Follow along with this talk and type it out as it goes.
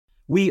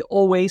We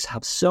always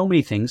have so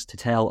many things to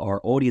tell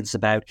our audience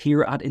about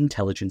here at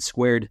Intelligence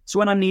Squared. So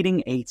when I'm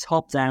needing a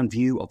top-down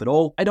view of it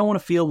all, I don't want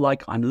to feel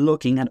like I'm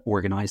looking at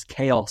organized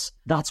chaos.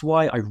 That's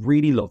why I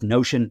really love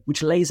Notion,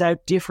 which lays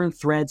out different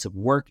threads of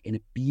work in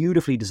a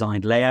beautifully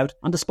designed layout.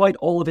 And despite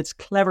all of its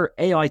clever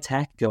AI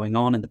tech going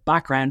on in the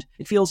background,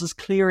 it feels as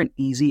clear and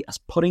easy as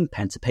putting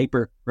pen to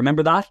paper.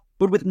 Remember that?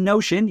 But with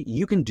Notion,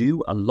 you can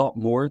do a lot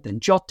more than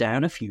jot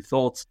down a few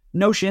thoughts.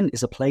 Notion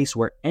is a place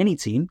where any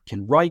team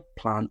can write,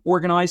 plan,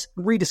 organize,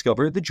 and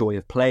rediscover the joy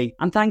of play.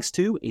 And thanks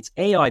to its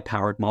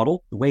AI-powered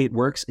model, the way it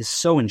works is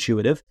so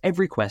intuitive,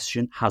 every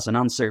question has an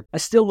answer. I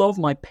still love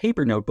my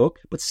paper notebook,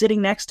 but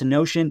sitting next to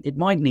Notion, it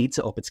might need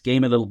to up its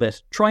game a little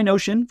bit. Try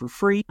Notion for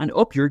free and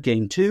up your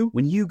game too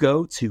when you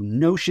go to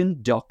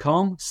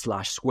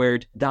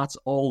notion.com/squared. That's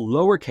all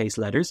lowercase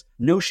letters,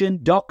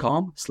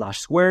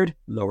 notion.com/squared,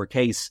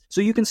 lowercase.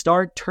 So you can start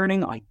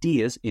turning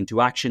ideas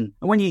into action.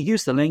 And when you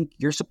use the link,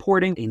 you're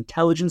supporting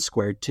Intelligence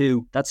Squared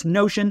too. That's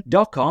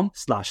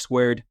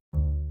notion.com/squared.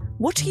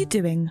 What are you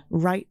doing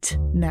right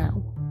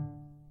now?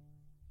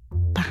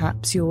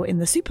 Perhaps you're in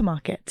the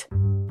supermarket.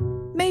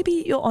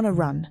 Maybe you're on a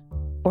run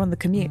or on the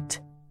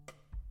commute.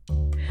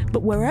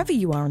 But wherever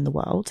you are in the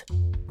world,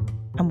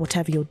 and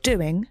whatever you're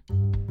doing,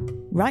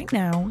 right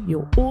now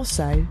you're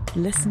also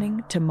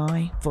listening to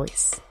my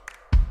voice.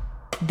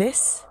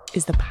 This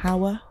is the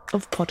power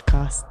of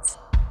podcasts.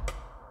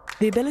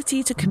 The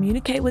ability to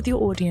communicate with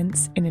your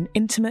audience in an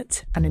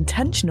intimate and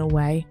intentional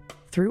way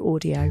through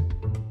audio.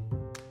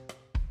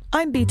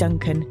 I'm Bea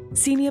Duncan,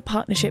 Senior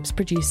Partnerships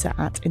Producer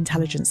at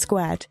Intelligence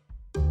Squared.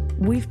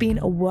 We've been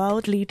a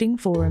world-leading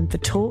forum for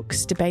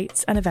talks,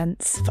 debates and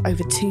events for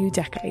over 2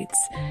 decades.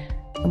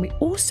 And we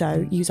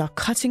also use our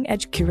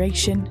cutting-edge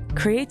curation,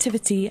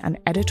 creativity and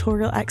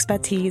editorial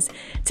expertise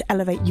to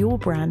elevate your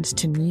brand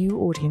to new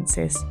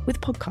audiences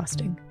with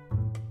podcasting.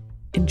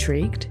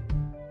 Intrigued?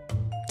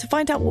 To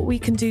find out what we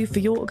can do for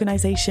your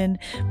organisation,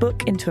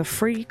 book into a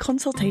free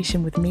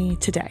consultation with me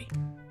today.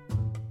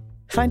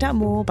 Find out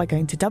more by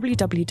going to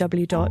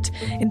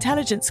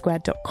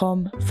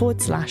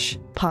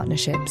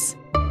www.intelligencesquared.com/partnerships.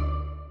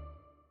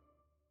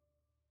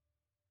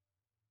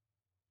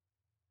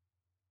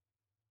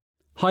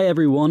 Hi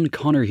everyone,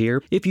 Connor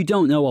here. If you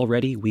don't know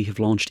already, we have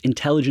launched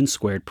Intelligence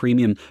Squared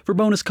Premium. For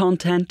bonus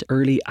content,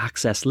 early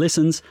access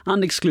listens,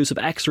 and exclusive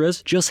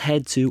extras, just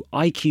head to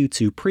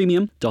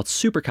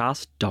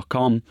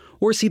iq2premium.supercast.com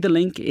or see the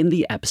link in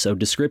the episode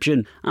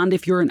description. And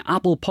if you're an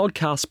Apple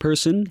Podcast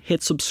person,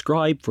 hit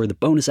subscribe for the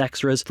bonus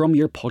extras from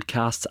your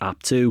podcasts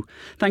app too.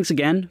 Thanks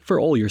again for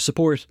all your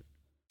support.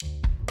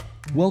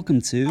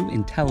 Welcome to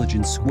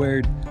Intelligence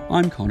Squared.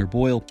 I'm Connor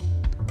Boyle.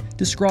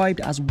 Described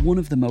as one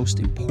of the most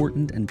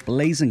important and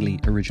blazingly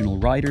original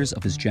writers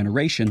of his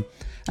generation,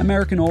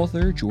 American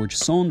author George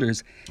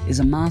Saunders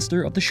is a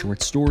master of the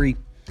short story.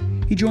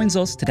 He joins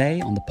us today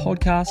on the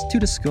podcast to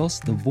discuss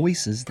the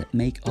voices that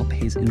make up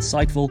his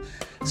insightful,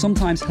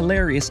 sometimes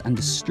hilarious and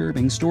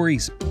disturbing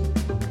stories.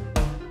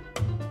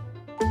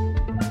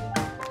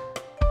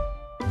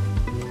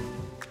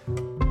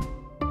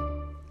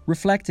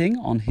 Reflecting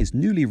on his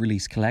newly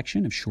released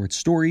collection of short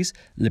stories,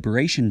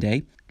 Liberation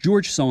Day,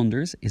 George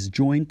Saunders is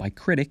joined by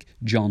critic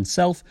John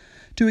Self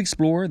to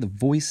explore the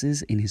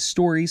voices in his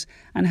stories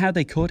and how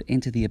they cut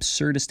into the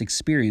absurdist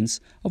experience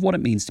of what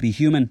it means to be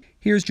human.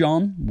 Here's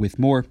John with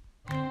more.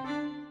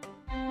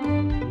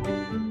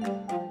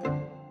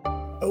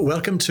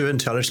 Welcome to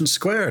Intelligence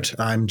Squared.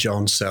 I'm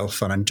John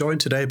Self and I'm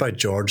joined today by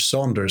George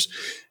Saunders.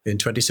 In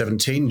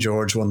 2017,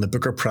 George won the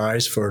Booker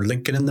Prize for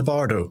Lincoln in the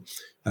Bardo,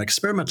 an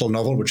experimental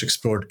novel which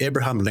explored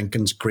Abraham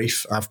Lincoln's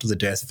grief after the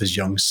death of his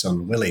young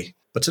son, Willie.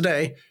 But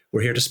today,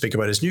 we're here to speak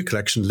about his new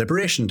collection,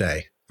 Liberation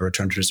Day, a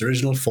return to his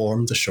original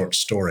form, the short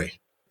story.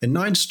 In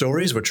 9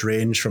 stories, which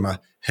range from a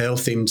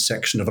hell-themed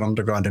section of an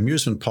underground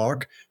amusement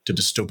park to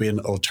dystopian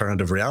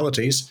alternative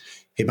realities,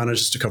 he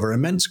manages to cover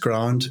immense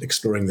ground,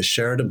 exploring the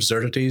shared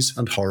absurdities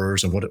and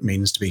horrors of what it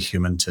means to be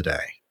human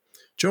today.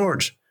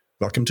 George,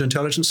 welcome to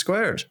Intelligence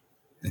Squared.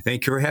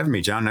 Thank you for having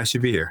me, John. Nice to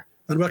be here.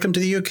 And welcome to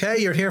the UK.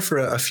 You're here for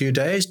a few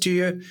days. Do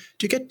you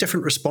get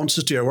different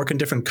responses? Do you work in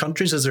different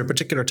countries? Is there a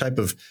particular type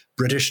of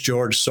British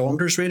George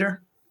Saunders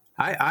reader?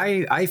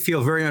 I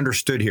feel very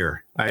understood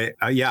here.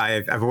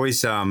 I've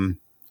always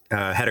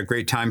had a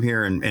great time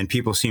here, and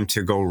people seem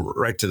to go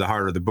right to the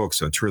heart of the book.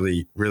 So it's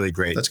really, really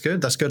great. That's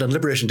good. And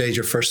Liberation Day is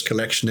your first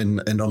collection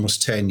in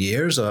almost 10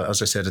 years,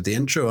 as I said at the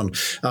intro. And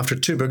after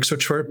 2 books,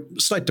 which were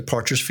slight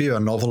departures for you, a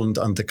novel and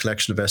the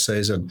collection of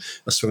essays and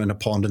A Swim in a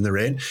Pond in the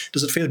Rain,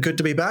 does it feel good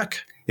to be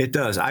back? It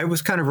does. I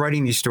was kind of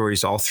writing these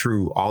stories all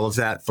through all of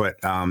that,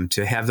 but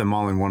to have them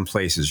all in one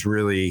place is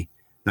really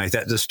nice.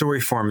 The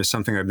story form is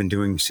something I've been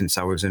doing since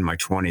I was in my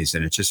 20s,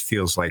 and it just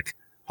feels like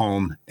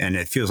home. And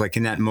it feels like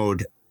in that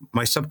mode,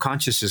 my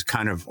subconscious is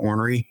kind of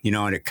ornery,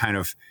 and it kind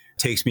of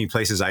takes me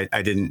places I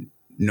didn't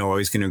know I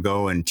was going to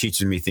go and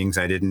teaches me things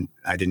I didn't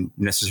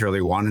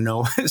necessarily want to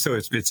know. So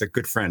it's a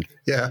good friend.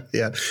 Yeah.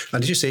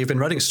 And did you say you've been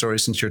writing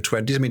stories since your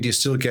 20s? I mean, do you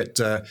still get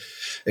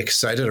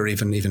excited or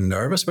even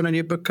nervous when a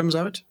new book comes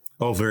out?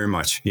 Oh, very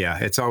much. Yeah.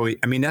 It's always,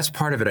 I mean, that's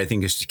part of it, I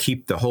think, is to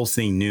keep the whole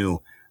thing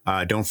new.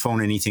 Don't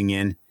phone anything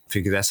in,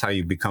 because that's how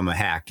you become a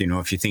hack. You know,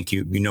 if you think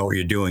you know what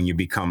you're doing, you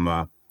become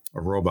a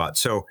robot.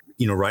 So,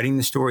 you know, writing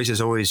the stories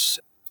is always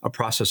a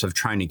process of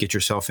trying to get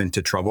yourself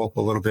into trouble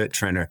a little bit,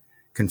 trying to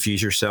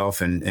confuse yourself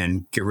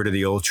and get rid of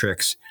the old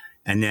tricks.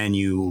 And then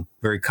you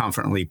very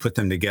confidently put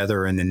them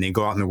together, and then they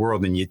go out in the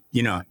world, and you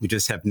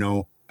just have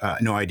no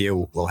idea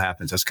what will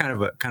happen. So it's kind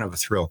of a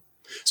thrill.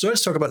 So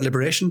let's talk about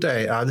Liberation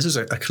Day. This is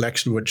a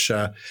collection which,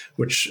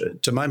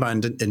 to my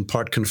mind, in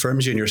part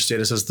confirms you in your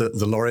status as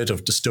the laureate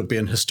of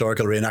dystopian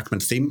historical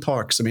reenactment theme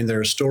parks. I mean, there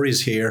are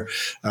stories here,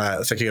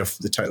 thinking of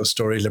the title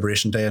story,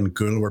 Liberation Day in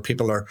Goole, where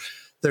people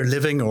they're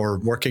living or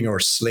working or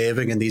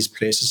slaving in these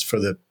places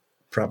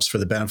perhaps for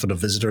the benefit of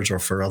visitors or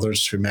for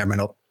others who may or may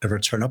not ever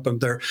turn up. And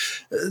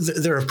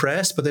they're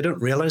oppressed, but they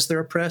don't realize they're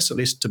oppressed, at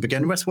least to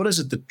begin with. What is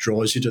it that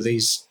draws you to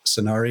these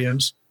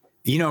scenarios?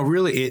 You know,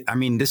 really,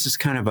 this is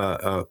kind of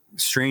a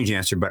strange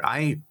answer, but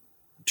I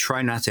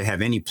try not to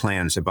have any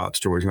plans about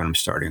stories when I'm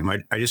starting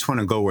them. I just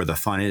want to go where the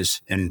fun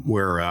is, and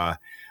where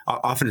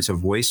often it's a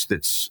voice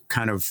that's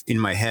kind of in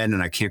my head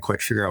and I can't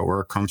quite figure out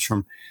where it comes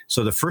from.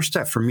 So the first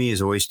step for me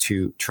is always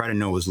to try to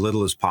know as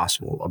little as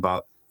possible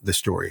about the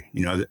story.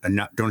 You know,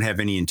 don't have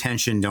any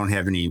intention, don't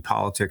have any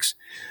politics,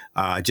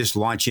 just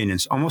launch in and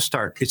it's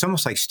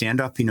almost like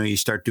stand-up. You know, you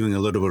start doing a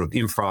little bit of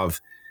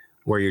improv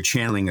where you're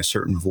channeling a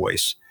certain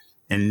voice.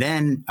 And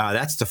then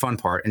that's the fun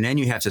part. And then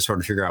you have to sort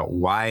of figure out,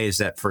 why is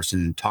that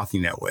person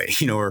talking that way?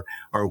 You know,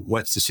 or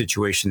what's the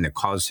situation that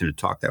caused him to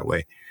talk that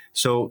way?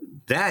 So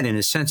that, in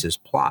a sense, is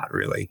plot,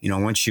 really. You know,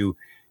 once you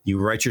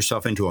write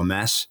yourself into a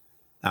mess,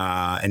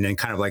 and then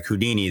kind of like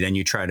Houdini, then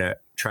you try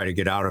to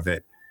get out of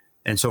it.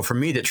 And so for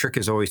me, the trick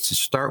is always to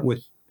start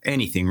with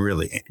anything,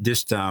 really,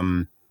 just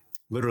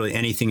literally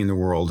anything in the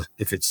world,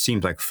 if it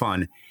seems like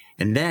fun.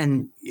 And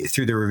then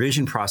through the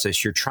revision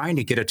process, you're trying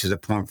to get it to the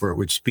point where it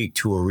would speak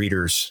to a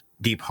reader's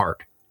deep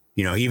heart.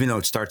 You know, even though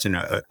it starts in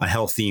a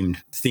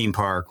health-themed theme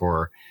park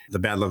or the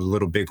Battle of the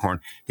Little Bighorn,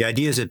 the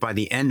idea is that by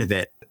the end of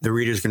it, the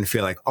reader's going to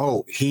feel like,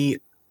 oh, he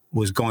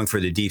was going for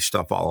the deep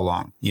stuff all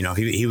along. You know,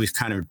 he was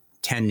kind of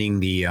tending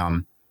the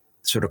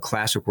sort of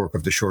classic work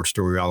of the short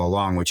story all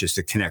along, which is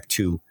to connect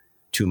two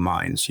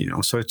minds, you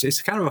know. So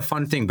it's kind of a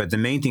fun thing, but the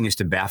main thing is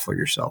to baffle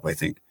yourself, I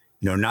think,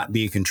 you know, not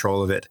be in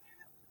control of it,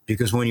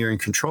 because when you're in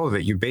control of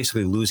it, you're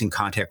basically losing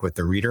contact with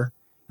the reader.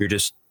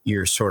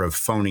 You're sort of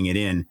phoning it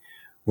in.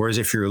 Whereas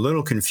if you're a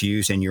little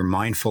confused and you're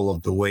mindful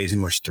of the ways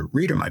in which the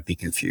reader might be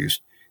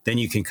confused, then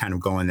you can kind of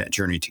go on that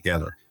journey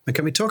together. And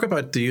can we talk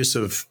about the use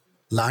of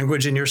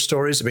language in your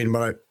stories? I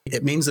mean,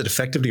 it means that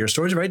effectively your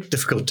stories are very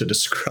difficult to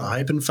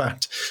describe, in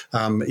fact.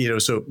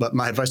 But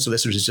my advice to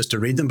listeners is just to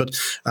read them, but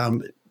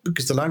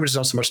because the language is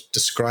not so much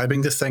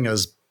describing the thing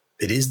as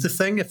it is the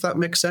thing, if that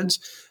makes sense.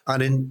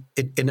 And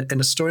in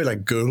a story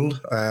like Goole,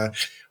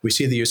 we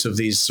see the use of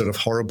these sort of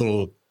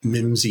horrible,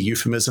 mimsy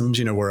euphemisms,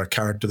 you know, where a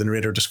character, the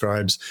narrator,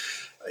 describes,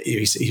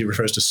 he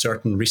refers to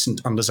certain recent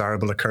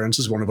undesirable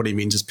occurrences. One of what he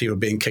means is people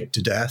being kicked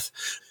to death.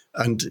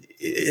 And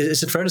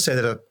is it fair to say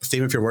that a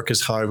theme of your work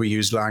is how we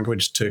use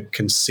language to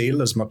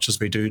conceal as much as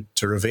we do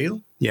to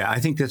reveal? Yeah, I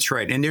think that's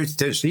right. And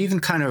there's even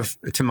kind of,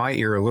 to my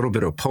ear, a little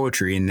bit of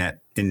poetry in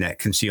that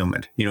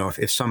concealment. You know,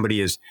 if somebody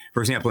is,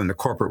 for example, in the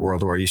corporate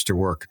world where I used to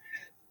work,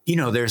 you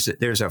know,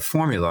 there's a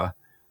formula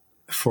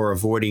for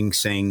avoiding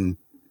saying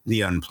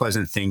the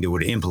unpleasant thing that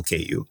would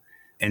implicate you.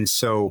 And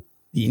so,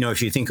 you know,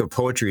 if you think of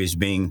poetry as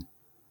being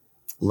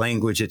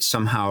language that's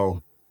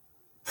somehow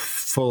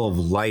full of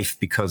life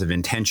because of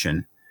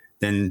intention,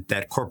 then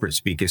that corporate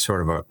speak is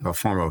sort of a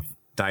form of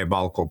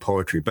diabolical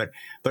poetry. But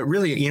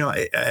really, you know,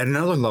 at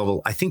another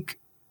level, I think,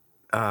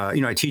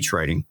 I teach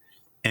writing.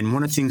 And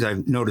one of the things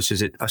I've noticed is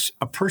that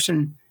a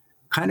person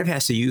kind of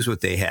has to use what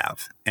they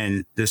have.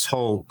 And this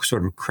whole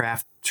sort of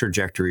craft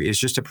trajectory is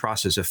just a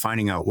process of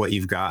finding out what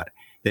you've got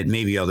that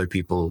maybe other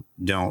people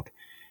don't.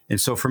 And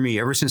so for me,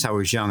 ever since I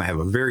was young, I have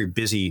a very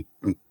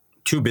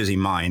too busy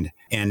mind,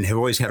 and have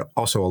always had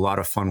also a lot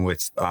of fun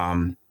with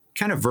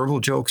kind of verbal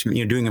jokes,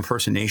 you know, doing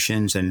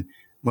impersonations. And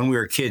when we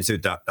were kids,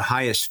 the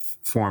highest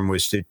form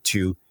was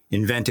to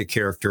invent a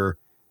character,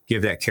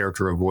 give that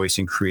character a voice,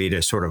 and create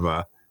a sort of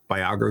a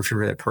biography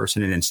for that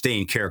person, and then stay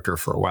in character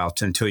for a while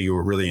until you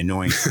were really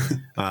annoying.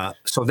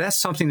 So that's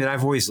something that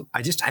I've always,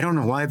 I don't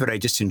know why, but I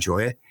just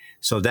enjoy it.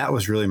 So that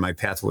was really my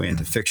pathway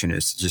into fiction,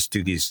 is to just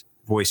do these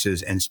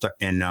voices and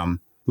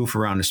goof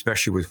around,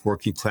 especially with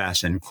working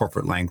class and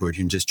corporate language,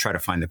 and just try to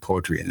find the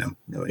poetry in them.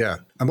 Really. Yeah.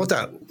 And what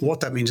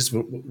that means is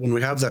when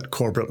we have that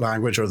corporate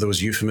language or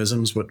those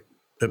euphemisms,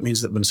 it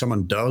means that when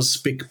someone does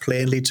speak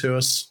plainly to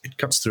us, it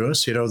cuts through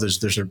us. You know,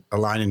 there's a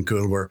line in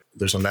Goole where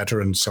there's a letter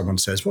and someone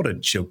says, "What a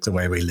joke the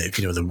way we live."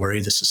 You know, the worry,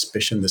 the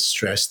suspicion, the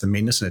stress, the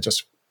meanness, and it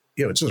just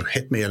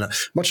hit me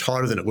much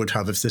harder than it would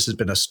have if this had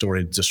been a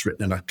story just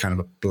written in a kind of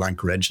a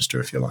blank register,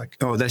 if you like.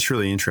 Oh, that's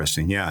really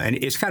interesting. Yeah. And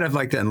it's kind of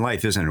like that in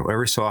life, isn't it?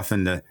 Every so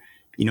often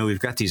we've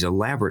got these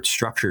elaborate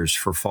structures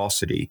for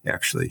falsity,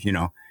 actually, you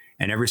know,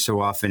 And every so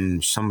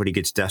often somebody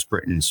gets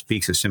desperate and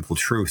speaks a simple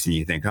truth, and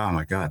you think, oh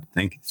my God,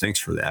 thanks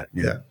for that.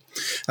 Yeah.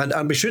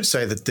 And we should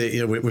say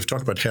that we've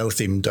talked about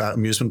hell-themed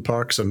amusement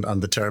parks and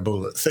the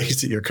terrible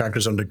things that your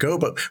characters undergo,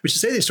 but we should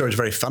say these stories are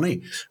very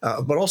funny,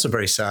 but also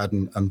very sad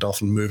and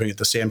often moving at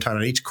the same time,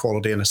 and each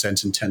quality, in a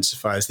sense,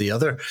 intensifies the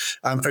other.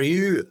 Are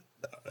you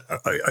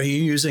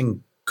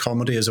using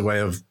comedy as a way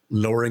of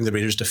lowering the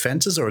reader's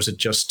defenses, or is it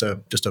just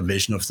a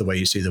vision of the way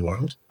you see the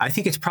world? I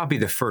think it's probably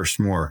the first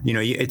more.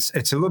 It's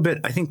a little bit,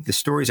 I think the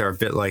stories are a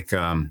bit like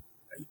I'm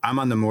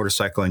on the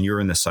motorcycle and you're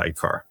in the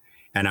sidecar.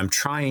 And I'm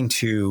trying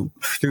to,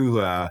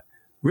 through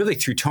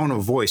tone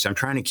of voice, I'm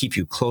trying to keep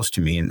you close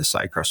to me in the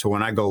sidecar. So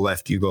when I go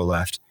left, you go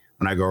left.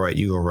 When I go right,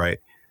 you go right.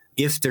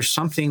 If there's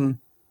something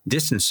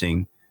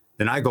distancing,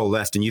 then I go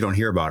left and you don't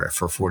hear about it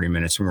for 40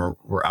 minutes and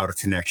we're out of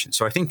connection.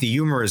 So I think the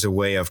humor is a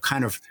way of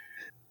kind of,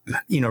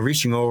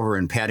 reaching over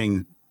and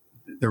patting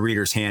the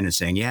reader's hand and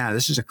saying, yeah,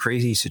 this is a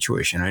crazy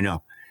situation. I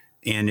know.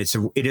 And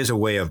it is a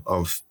way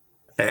of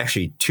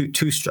actually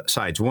two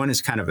sides. One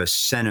is kind of a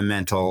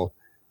sentimental,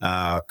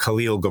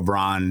 Khalil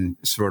Gibran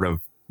sort of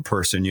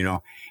person,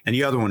 and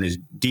the other one is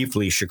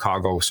deeply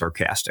Chicago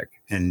sarcastic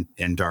and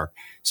dark.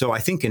 So I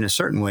think in a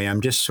certain way,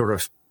 I'm just sort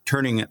of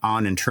turning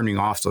on and turning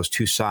off those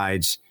two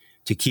sides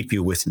to keep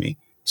you with me.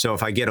 So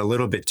if I get a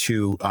little bit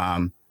too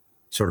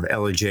sort of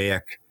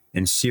elegiac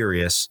and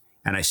serious,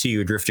 and I see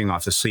you drifting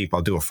off to sleep,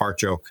 I'll do a fart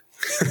joke.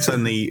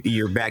 Suddenly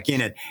you're back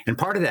in it. And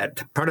part of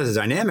the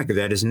dynamic of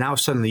that is now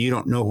suddenly you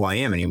don't know who I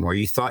am anymore.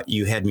 You thought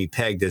you had me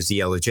pegged as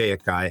the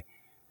elegiac guy.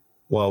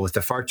 Well, with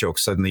the fart joke,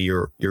 suddenly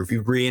you're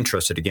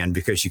reinterested again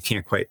because you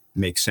can't quite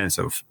make sense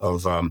of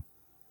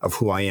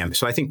who I am.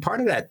 So I think part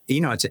of that,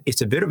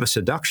 it's a bit of a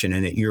seduction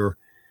in that you're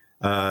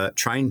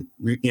trying.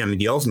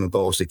 The ultimate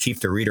goal is to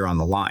keep the reader on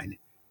the line,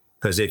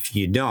 because if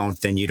you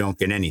don't, then you don't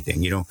get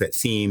anything. You don't get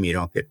theme. You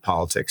don't get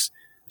politics.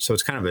 So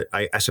it's kind of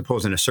I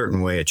suppose, in a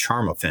certain way, a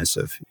charm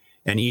offensive.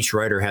 And each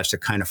writer has to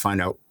kind of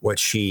find out what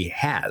she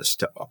has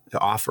to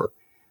offer,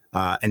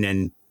 and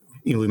then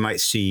we might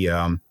see.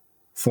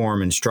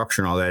 Form and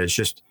structure and all that. It's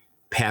just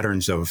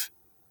patterns of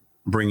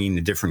bringing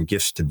the different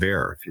gifts to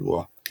bear, if you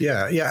will.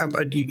 Yeah.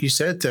 You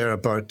said there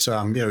about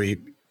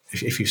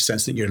if you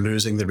sense that you're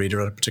losing the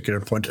reader at a particular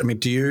point. I mean,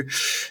 do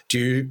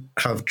you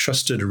have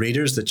trusted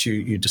readers that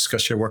you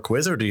discuss your work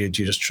with, or do you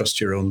just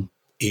trust your own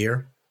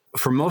ear?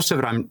 For most of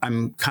it,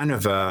 I'm kind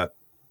of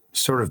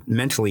sort of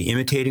mentally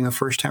imitating a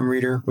first-time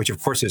reader, which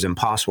of course is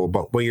impossible.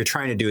 But what you're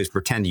trying to do is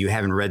pretend that you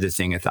haven't read the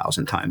thing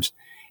 1,000 times,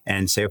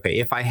 and say, okay,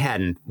 if I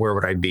hadn't, where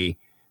would I be?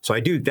 So I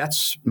do,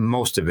 that's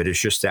most of it, is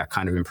just that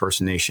kind of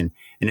impersonation.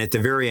 And at the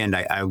very end,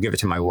 I'll give it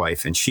to my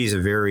wife, and she's a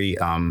very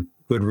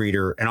good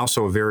reader, and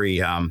also a very,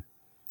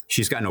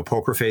 she's got no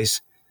poker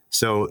face.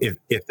 So if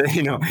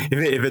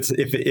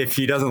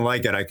she doesn't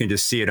like it, I can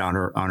just see it on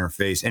her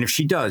face. And if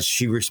she does,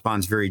 she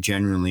responds very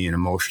genuinely and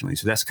emotionally.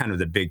 So that's kind of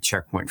the big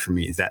checkpoint for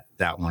me, is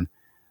that one.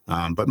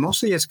 But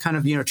mostly it's kind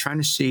of, trying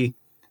to see,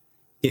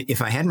 if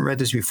I hadn't read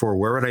this before,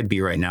 where would I be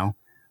right now?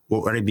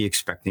 What would I be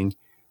expecting?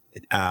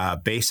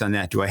 Based on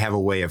that, do I have a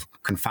way of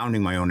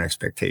confounding my own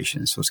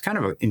expectations? So it's kind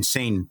of an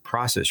insane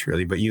process,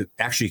 really, but you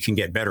actually can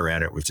get better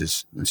at it, which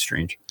is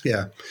strange.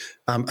 Yeah.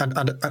 And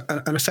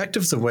an effect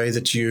of the way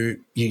that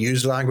you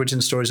use language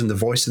in stories and the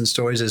voice in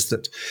stories is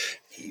that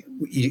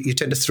you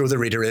tend to throw the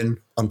reader in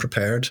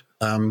unprepared,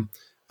 and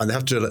they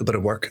have to do a little bit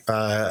of work.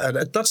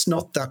 And that's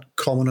not that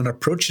common an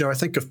approach. I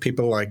think of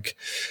people like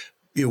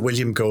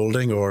William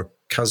Golding or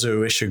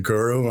Kazuo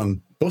Ishiguro,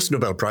 and both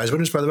Nobel Prize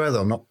winners, by the way, though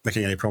I'm not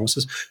making any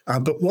promises.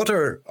 But what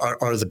are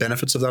the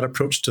benefits of that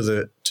approach to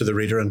the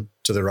reader and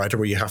to the writer,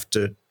 where you have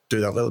to do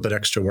that little bit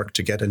extra work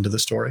to get into the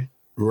story?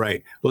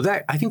 Right. Well,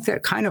 I think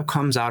that kind of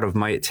comes out of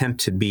my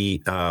attempt to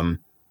be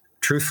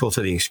truthful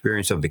to the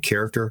experience of the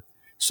character.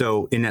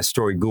 So in that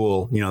story,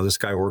 Ghoul, this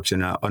guy works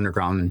in an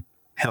underground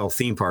hell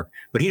theme park,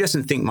 but he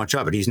doesn't think much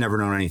of it. He's never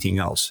known anything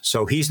else.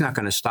 So he's not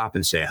going to stop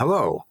and say,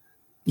 hello,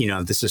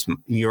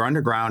 you're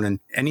underground, and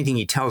anything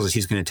he tells us,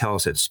 he's going to tell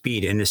us at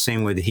speed, in the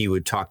same way that he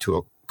would talk to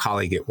a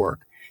colleague at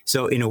work.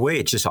 So in a way,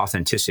 it's just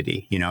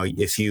authenticity.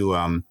 If you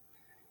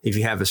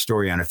have a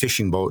story on a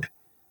fishing boat,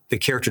 the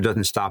character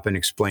doesn't stop and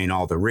explain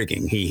all the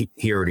rigging. He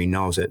already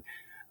knows it.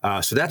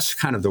 So that's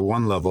kind of the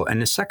one level. And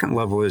the second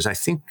level is, I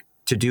think,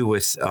 to do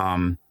with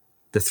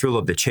the thrill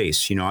of the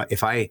chase.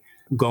 If I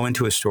go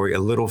into a story a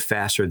little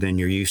faster than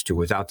you're used to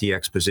without the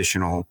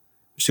expositional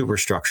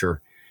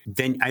superstructure,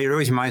 then it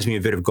always reminds me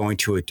a bit of going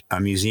to a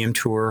museum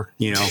tour,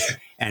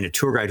 and a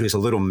tour guide who's a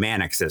little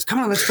manic says, come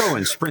on, let's go,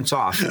 and sprints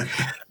off.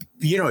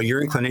 Your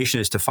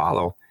inclination is to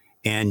follow,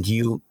 and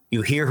you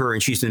hear her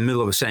and she's in the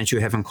middle of a sentence, you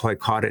haven't quite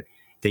caught it,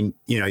 then,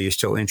 you're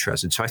still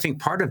interested. So I think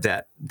part of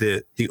that,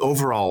 the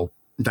overall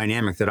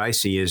dynamic that I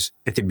see is,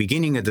 at the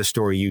beginning of the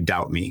story, you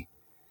doubt me.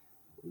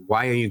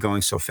 Why are you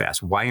going so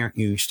fast? Why aren't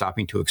you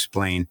stopping to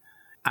explain?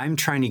 I'm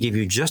trying to give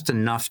you just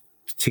enough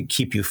to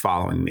keep you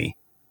following me.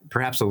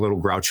 Perhaps a little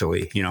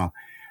grouchily,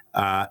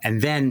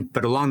 and then,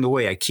 but along the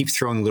way, I keep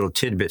throwing little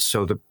tidbits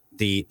so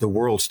the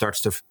world starts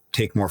to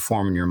take more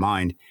form in your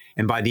mind.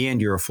 And by the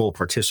end, you're a full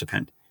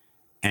participant.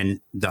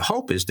 And the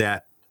hope is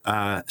that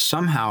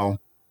somehow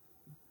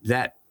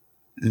that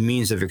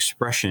means of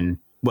expression,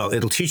 well,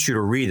 it'll teach you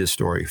to read the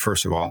story,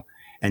 first of all.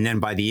 And then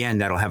by the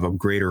end, that'll have a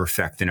greater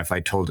effect than if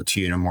I told it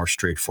to you in a more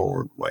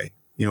straightforward way.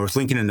 With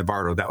Lincoln in the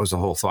Bardo, that was the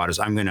whole thought, is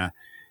I'm going to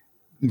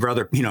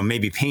rather,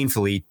 maybe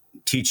painfully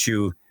teach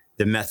you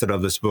the method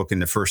of this book in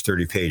the first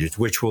 30 pages,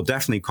 which will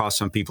definitely cause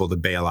some people to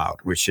bail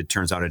out, which it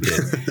turns out it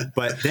did.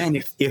 But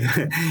then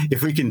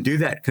if we can do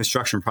that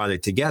construction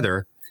project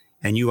together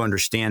and you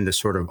understand the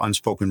sort of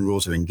unspoken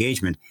rules of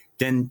engagement,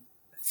 then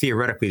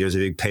theoretically there's a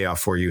big payoff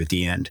for you at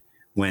the end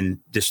when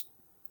this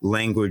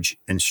language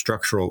and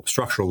structural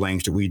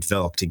language that we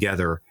develop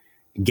together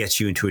gets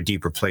you into a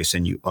deeper place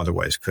than you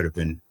otherwise could have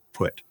been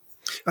put.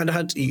 And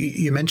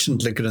you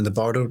mentioned Lincoln in the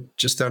Bardo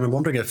just there, and I'm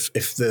wondering if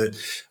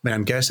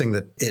I'm guessing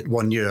that it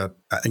won you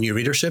a new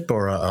readership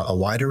or a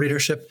wider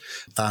readership.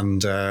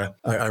 And I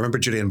remember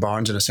Julian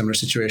Barnes in a similar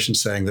situation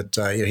saying that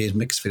he had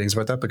mixed feelings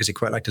about that because he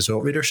quite liked his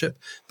old readership.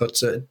 But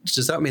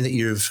does that mean that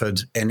you've had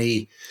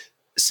any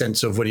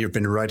sense of, when you've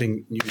been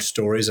writing new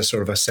stories, a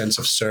sort of a sense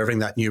of serving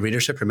that new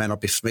readership who may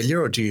not be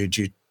familiar, or do you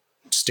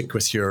stick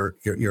with your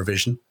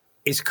vision?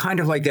 It's kind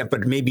of like that,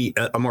 but maybe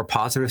a more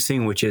positive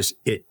thing, which is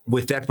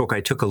with that book,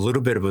 I took a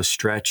little bit of a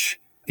stretch,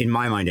 in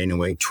my mind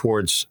anyway,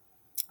 towards,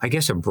 I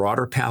guess, a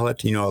broader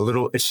palette,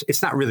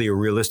 it's not really a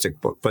realistic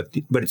book, but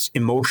it's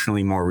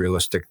emotionally more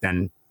realistic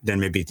than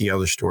maybe the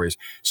other stories.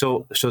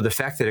 So the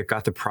fact that it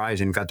got the prize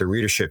and got the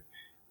readership,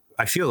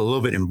 I feel a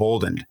little bit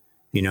emboldened,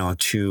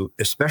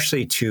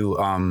 especially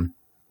to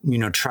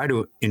try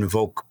to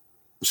invoke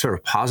sort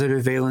of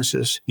positive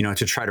valences,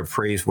 to try to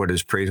praise what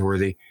is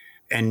praiseworthy.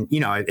 And,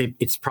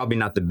 it's probably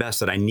not the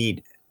best that I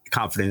need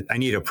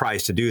a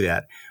prize to do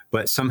that.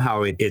 But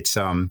somehow it's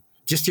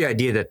just the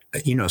idea that,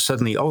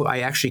 suddenly, I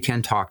actually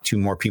can talk to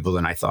more people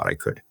than I thought I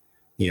could.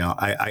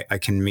 I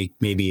can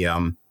maybe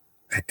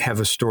have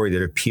a story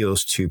that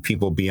appeals to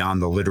people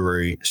beyond the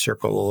literary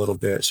circle a little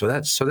bit. So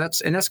that's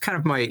kind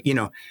of my,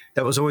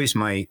 that was always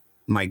my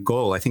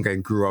goal. I think I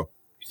grew up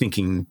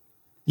thinking,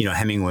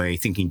 Hemingway,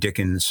 thinking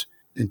Dickens,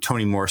 and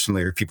Toni Morrison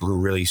later, people who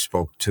really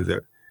spoke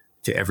to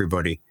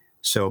everybody.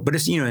 So, but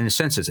it's, in a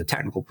sense, it's a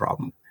technical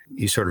problem.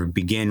 You sort of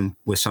begin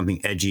with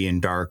something edgy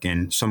and dark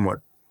and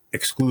somewhat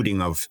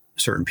excluding of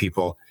certain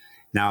people.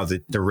 Now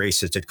the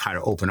race is to kind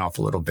of open up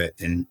a little bit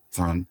and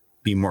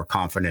be more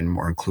confident and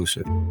more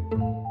inclusive.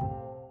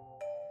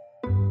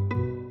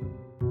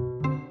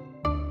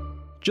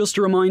 Just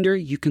a reminder,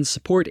 you can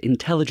support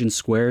Intelligence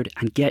Squared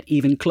and get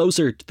even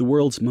closer to the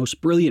world's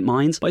most brilliant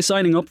minds by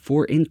signing up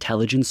for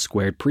Intelligence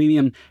Squared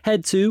Premium.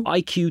 Head to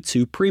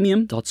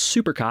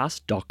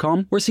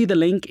iq2premium.supercast.com or see the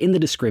link in the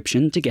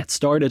description to get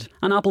started.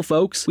 And Apple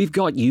folks, we've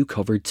got you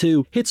covered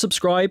too. Hit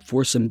subscribe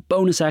for some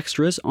bonus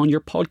extras on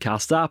your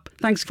podcast app.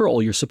 Thanks for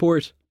all your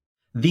support.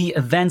 The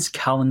events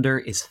calendar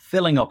is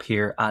filling up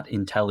here at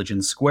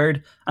Intelligence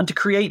Squared, and to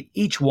create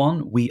each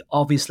one, we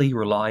obviously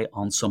rely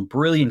on some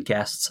brilliant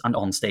guests and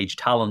onstage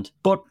talent.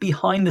 But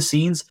behind the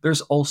scenes, there's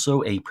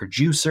also a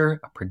producer,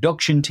 a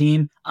production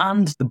team,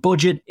 and the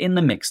budget in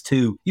the mix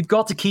too. You've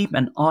got to keep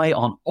an eye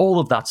on all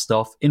of that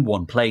stuff in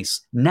one place.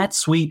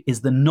 NetSuite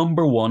is the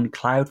 #1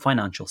 cloud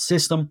financial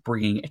system,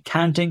 bringing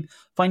accounting,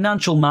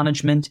 financial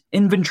management,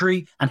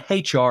 inventory, and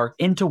HR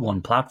into one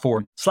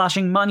platform,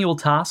 slashing manual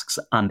tasks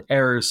and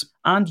errors.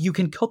 And you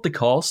can cut the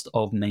cost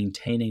of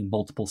maintaining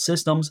multiple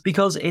systems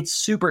because it's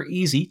super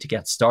easy to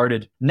get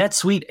started.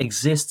 NetSuite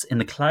exists in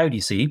the cloud,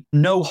 you see,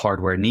 no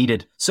hardware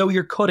needed, so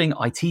you're cutting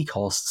IT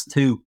costs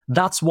too.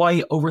 That's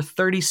why over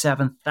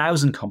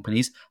 37,000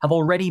 companies have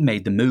already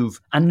made the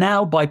move. And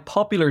now, by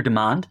popular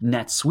demand,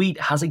 NetSuite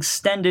has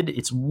extended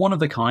its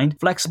one-of-a-kind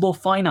flexible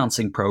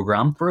financing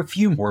program for a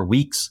few more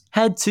weeks.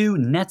 Head to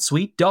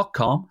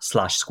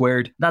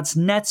netsuite.com/squared. That's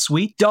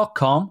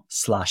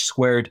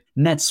netsuite.com/squared.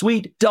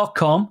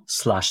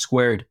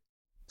 netsuite.com/squared.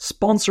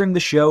 Sponsoring the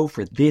show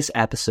for this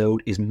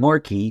episode is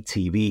Marquee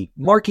TV.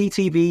 Marquee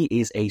TV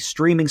is a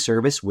streaming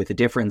service with a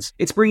difference.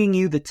 It's bringing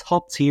you the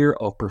top tier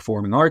of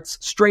performing arts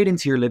straight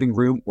into your living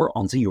room or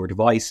onto your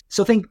device.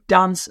 So think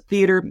dance,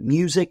 theatre,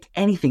 music,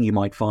 anything you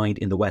might find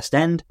in the West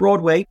End,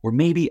 Broadway, or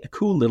maybe a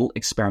cool little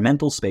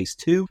experimental space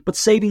too, but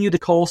saving you the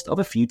cost of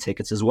a few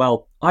tickets as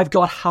well. I've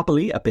got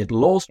happily a bit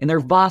lost in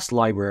their vast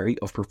library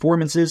of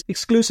performances,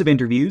 exclusive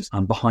interviews,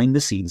 and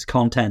behind-the-scenes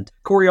content.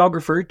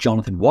 Choreographer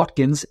Jonathan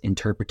Watkins'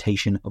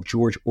 interpretation of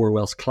George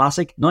Orwell's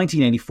classic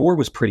 1984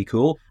 was pretty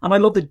cool, and I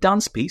love the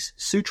dance piece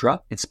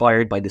Sutra,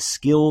 inspired by the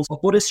skills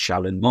of Buddhist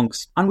Shaolin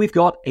monks. And we've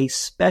got a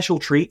special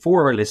treat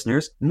for our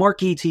listeners.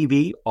 Marquee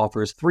TV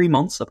offers 3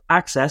 months of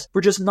access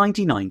for just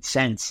 99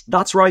 cents.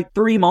 That's right,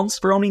 3 months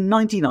for only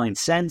 99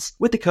 cents.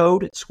 With the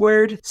code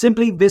SQUARED,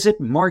 simply visit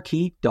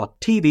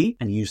marquee.tv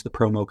and use the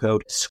promo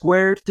code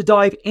SQUARED to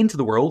dive into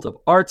the world of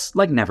arts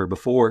like never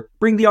before.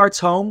 Bring the arts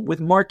home with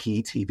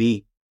Marquee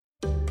TV.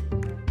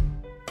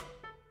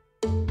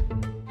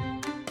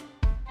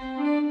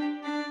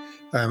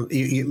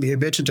 You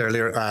mentioned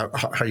earlier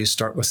how you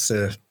start with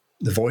the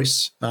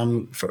voice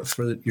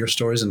for your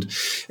stories, and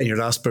in your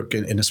last book,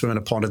 in A Swim in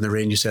a Pond in the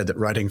Rain, you said that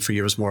writing for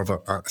you was more of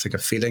a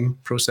feeling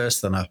process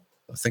than a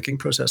thinking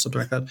process,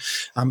 something like that.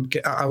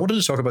 I wanted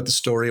to talk about the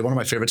story. One of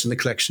my favorites in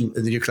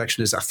the new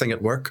collection is A Thing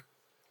at Work,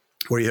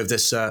 where you have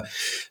this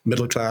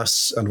middle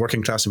class and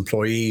working class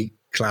employee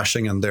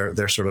clashing and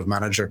their sort of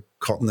manager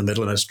caught in the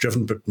middle, and it's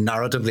driven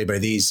narratively by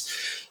these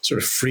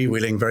sort of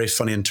freewheeling, very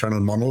funny internal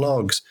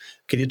monologues.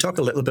 Can you talk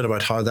a little bit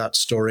about how that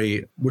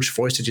story, which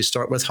voice did you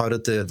start with? How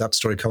did that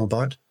story come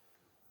about?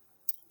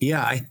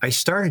 Yeah, I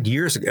started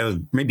years ago,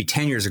 maybe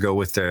 10 years ago,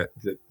 with the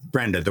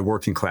Brenda, the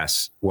working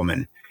class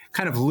woman,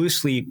 kind of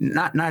loosely,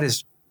 not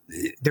as,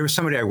 there was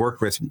somebody I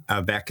worked with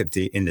back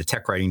in the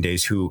tech writing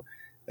days who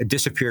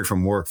disappeared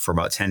from work for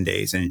about 10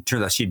 days. And it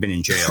turns out she'd been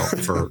in jail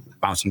for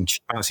bouncing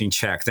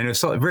checks. And it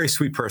was a very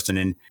sweet person.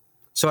 And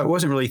so I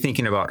wasn't really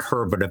thinking about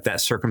her, but of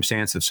that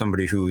circumstance of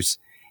somebody who's,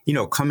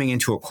 coming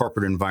into a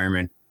corporate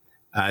environment,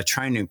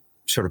 trying to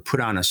sort of put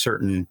on a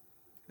certain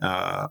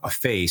a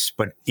face,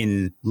 but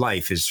in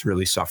life is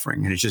really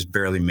suffering and it's just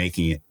barely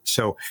making it.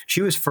 So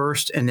she was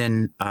first. And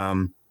then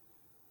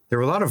there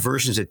were a lot of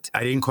versions that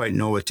I didn't quite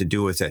know what to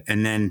do with it.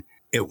 And then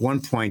at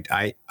one point,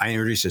 I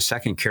introduced a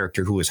second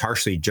character who was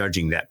harshly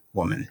judging that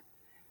woman,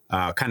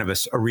 kind of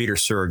a reader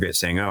surrogate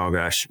saying, oh,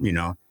 gosh, you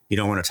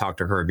don't want to talk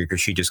to her because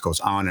she just goes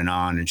on,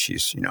 and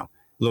she's, a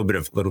little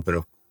bit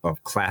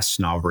of class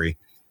snobbery.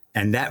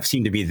 And that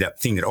seemed to be the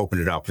thing that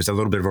opened it up, was a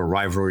little bit of a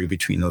rivalry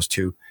between those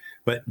two.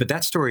 But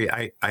that story,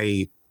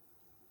 I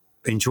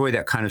enjoy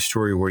that kind of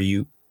story where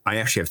I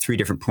actually have three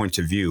different points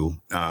of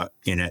view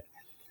in it.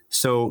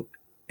 So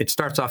it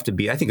starts off to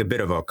be, I think, a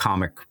bit of a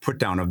comic put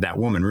down of that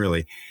woman,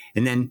 really.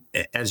 And then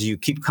as you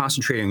keep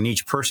concentrating on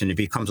each person, it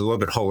becomes a little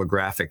bit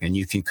holographic, and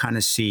you can kind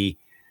of see,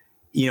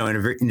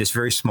 in this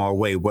very small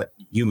way, what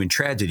human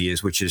tragedy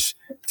is, which is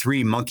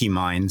three monkey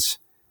minds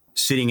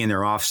sitting in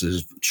their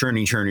offices,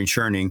 churning,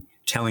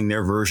 telling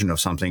their version of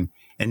something.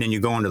 And then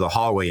you go into the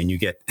hallway and you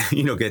get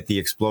the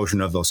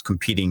explosion of those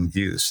competing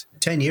views.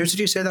 10 years, did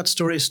you say that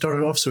story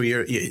started off? So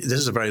this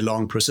is a very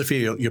long process for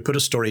you. You put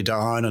a story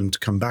down and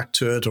come back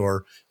to it,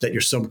 or let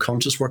your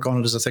subconscious work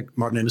on it, as I think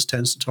Martin Innes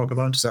tends to talk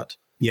about. Is that?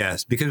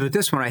 Yes, because with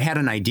this one, I had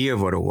an idea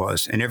of what it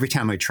was. And every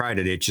time I tried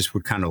it, it just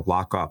would kind of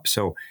lock up.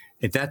 So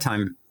at that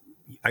time,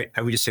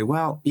 I would just say,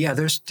 well, yeah,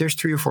 there's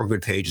 3 or 4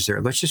 good pages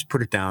there. Let's just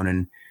put it down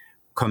and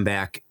come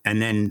back. And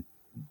then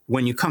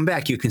when you come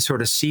back, you can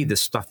sort of see the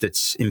stuff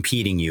that's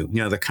impeding you,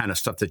 the kind of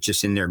stuff that's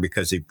just in there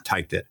because they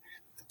typed it.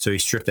 So you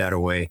strip that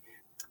away.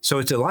 So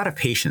it's a lot of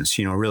patience,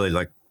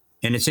 really,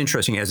 and it's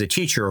interesting, as a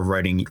teacher of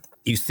writing,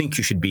 you think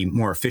you should be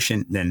more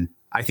efficient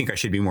I think I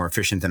should be more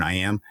efficient than I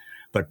am.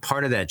 But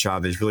part of that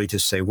job is really to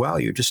say, well,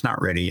 you're just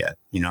not ready yet.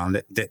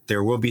 That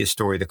there will be a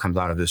story that comes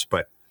out of this.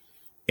 But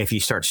if you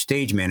start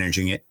stage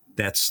managing it,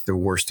 that's the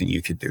worst thing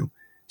you could do.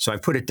 So I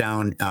put it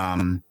down.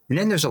 And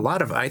then there's a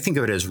lot of, I think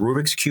of it as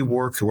Rubik's Cube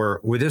work, where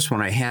with this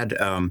one, I had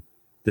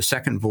the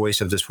second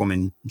voice of this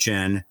woman,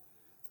 Jen.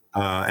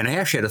 And I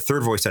actually had a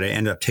third voice that I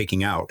ended up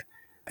taking out.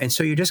 And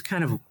so you're just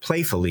kind of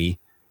playfully,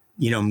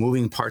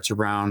 moving parts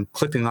around,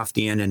 clipping off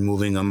the end and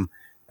moving them.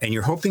 And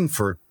you're hoping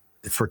for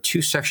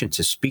 2 sections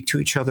to speak to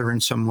each other in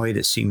some way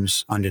that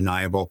seems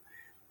undeniable.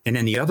 And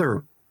then the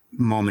other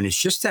moment is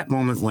just that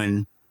moment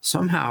when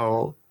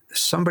somehow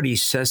somebody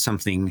says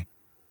something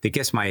that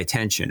gets my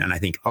attention. And I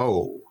think,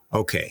 oh,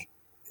 okay,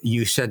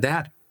 you said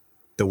that.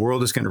 The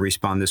world is going to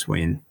respond this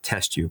way and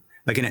test you.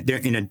 Like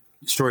in a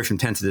story from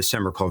 10th of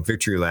December called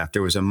Victory Lap,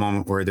 there was a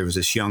moment where there was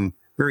this young,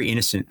 very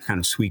innocent, kind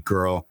of sweet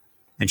girl,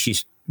 and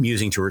she's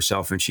musing to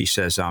herself, and she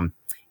says,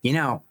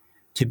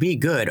 to be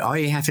good, all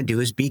you have to do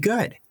is be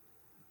good.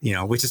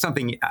 Which is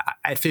something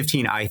at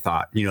 15 I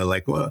thought,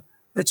 well,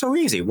 it's so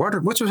easy.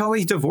 What's with all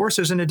these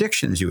divorces and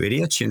addictions, you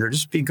idiots?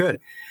 Just be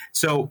good.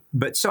 So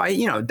I,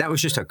 that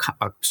was just a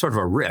sort of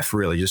a riff,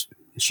 really. Just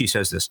she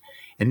says this,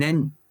 and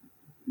then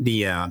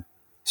the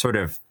sort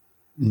of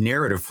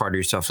narrative part of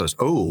yourself says,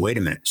 "Oh, wait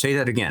a minute, say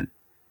that again.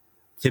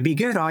 To be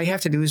good, all you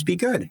have to do is be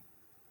good."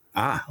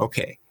 Ah,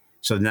 okay.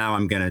 So now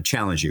I'm going to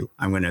challenge you.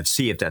 I'm going to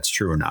see if that's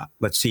true or not.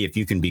 Let's see if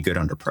you can be good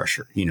under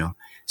pressure.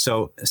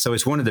 So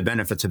it's one of the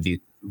benefits of the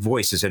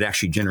voice is it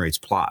actually generates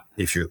plot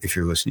if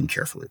you're listening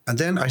carefully. And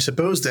then I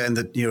suppose then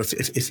that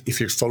if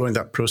you're following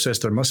that process,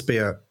 there must be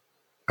a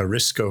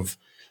risk of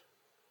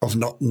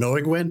not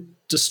knowing when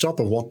to stop,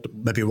 or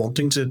maybe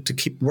wanting to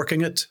keep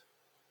working it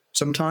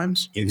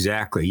sometimes.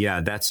 Exactly. Yeah,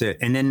 that's it.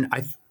 And then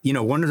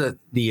one of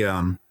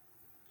the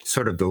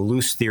sort of the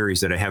loose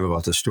theories that I have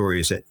about the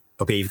story is that,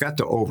 okay, you've got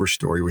the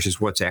overstory, which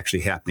is what's actually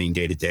happening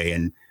day to day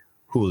and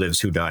who lives,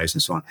 who dies,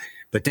 and so on.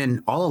 But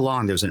then all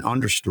along, there's an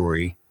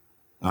understory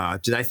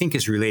that I think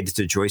is related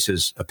to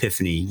Joyce's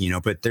epiphany,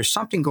 but there's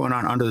something going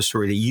on under the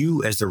story that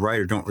you as the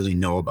writer don't really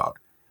know about,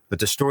 but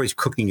the story's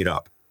cooking it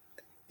up.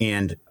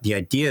 And the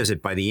idea is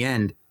that by the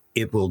end,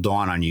 it will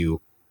dawn on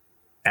you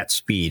at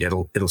speed.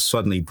 It'll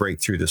suddenly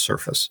break through the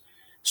surface.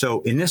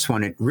 So in this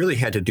one, it really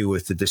had to do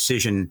with the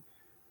decision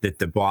that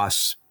the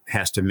boss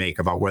has to make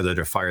about whether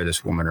to fire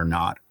this woman or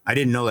not. I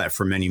didn't know that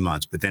for many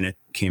months, but then it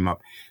came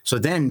up. So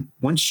then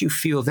once you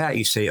feel that,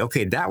 you say,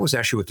 okay, that was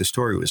actually what the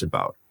story was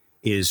about,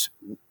 is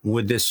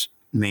would this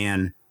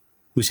man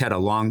who's had a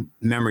long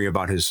memory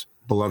about his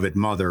beloved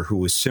mother who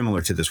was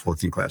similar to this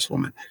working class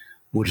woman.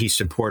 Would he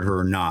support her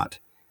or not?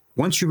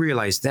 Once you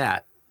realize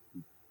that,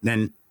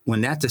 then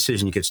when that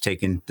decision gets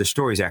taken, the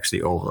story is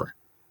actually over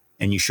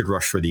and you should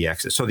rush for the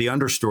exit. So the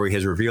understory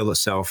has revealed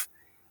itself.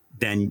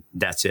 Then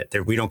that's it.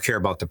 We don't care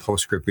about the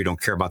postscript. We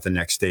don't care about the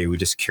next day. We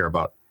just care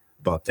about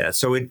that.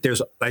 So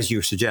there's, as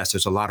you suggest,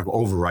 there's a lot of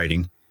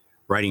overwriting,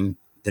 writing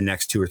the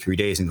next 2 or 3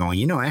 days and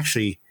going,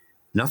 actually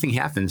nothing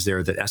happens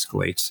there that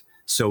escalates.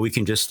 So we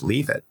can just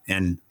leave it.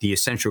 And the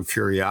essential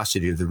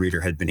curiosity of the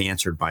reader had been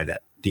answered by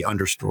that, the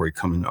understory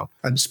coming up.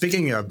 And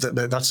speaking of,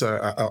 that's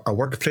a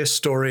workplace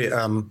story,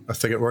 I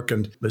think at work.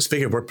 And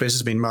speaking of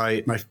workplaces,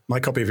 my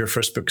copy of your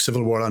first book,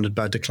 Civil War Landed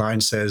Bad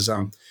Decline, says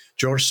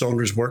George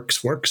Saunders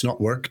works,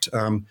 not worked,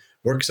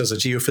 works as a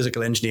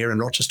geophysical engineer in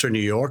Rochester, New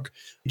York.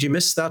 Did you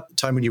miss that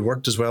time when you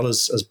worked as well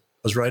as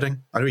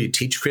writing? I know you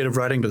teach creative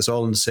writing, but it's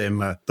all in the same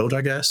boat,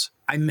 I guess.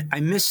 I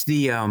miss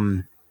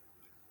the...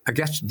 I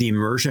guess the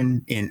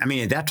immersion in,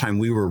 at that time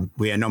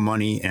we had no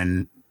money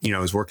and, I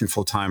was working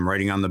full time,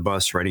 writing on the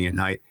bus, writing at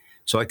night.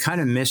 So I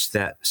kind of missed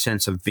that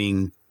sense of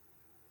being,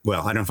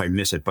 well, I don't know if I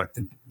miss it, but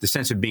the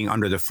sense of being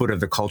under the foot of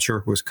the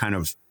culture was kind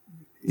of,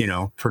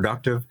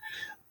 productive.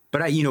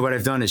 But what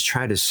I've done is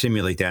try to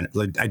simulate that.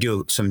 Like I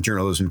do some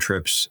journalism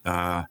trips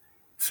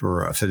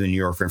for the New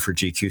Yorker and for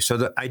GQ. So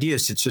the idea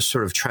is to just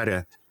sort of try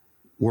to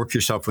work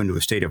yourself into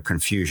a state of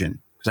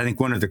confusion. Because I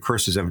think one of the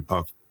curses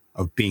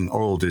of being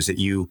old is that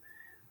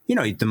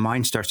the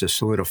mind starts to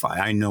solidify.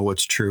 I know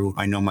what's true.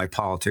 I know my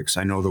politics.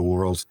 I know the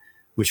world,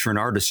 which for an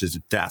artist is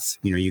death.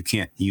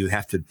 You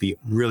have to be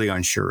really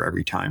unsure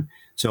every time.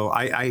 So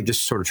I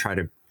just sort of try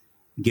to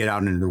get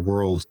out into the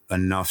world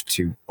enough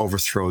to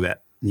overthrow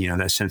that,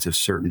 that sense of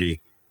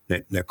certainty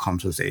that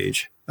comes with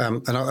age.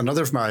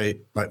 Another of my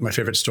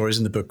favorite stories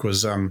in the book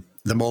was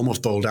The Mom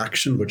of Bold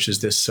Action, which is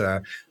this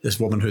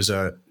woman who's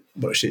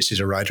she's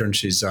a writer, and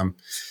she's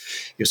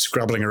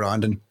scrabbling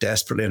around and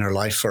desperately in her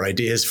life for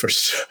ideas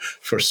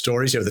for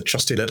stories. The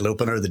trusty little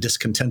opener, the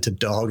discontented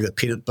dog, the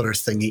peanut butter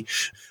thingy.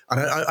 And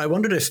I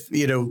wondered if,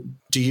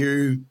 do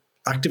you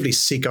actively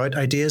seek out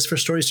ideas for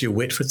stories? Do you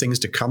wait for things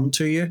to come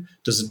to you?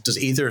 Does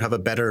either have a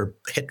better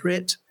hit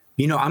rate?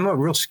 I'm a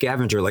real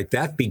scavenger. Like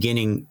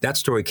that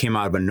story came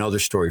out of another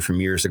story from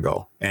years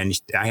ago. And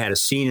I had a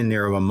scene in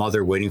there of a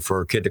mother waiting for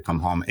her kid to come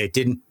home. It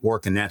didn't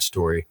work in that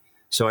story.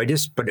 So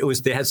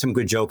they had some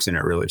good jokes in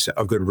it, really, so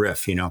a good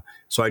riff,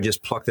 So I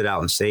just plucked it out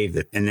and saved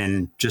it. And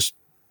then just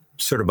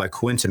sort of by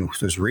coincidence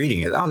was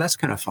reading it. Oh, that's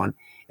kind of fun.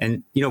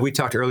 And, we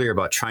talked earlier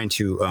about trying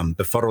to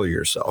befuddle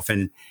yourself.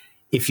 And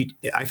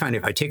I find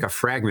if I take a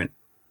fragment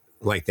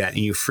like that and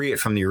you free it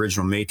from the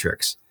original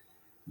matrix,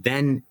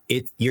 then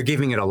you're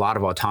giving it a lot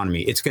of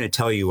autonomy. It's going to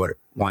tell you what it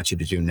wants you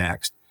to do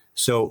next.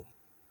 So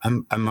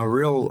I'm a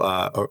real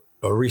a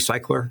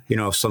recycler,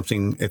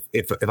 something,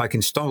 if I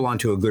can stumble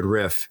onto a good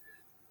riff,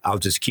 I'll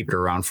just keep it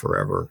around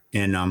forever.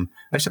 And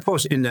I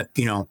suppose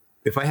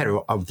if I had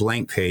a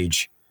blank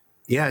page,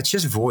 it's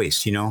just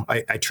voice,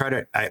 I try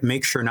to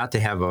make sure not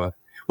to have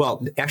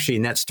actually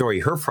in that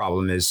story, her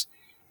problem is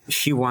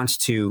she wants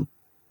to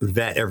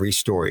vet every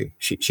story.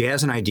 She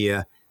has an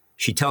idea,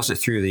 she tells it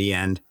through the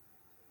end,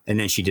 and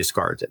then she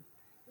discards it.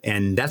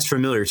 And that's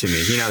familiar to me,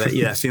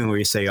 that feeling where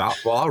you say,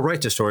 I'll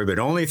write the story, but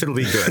only if it'll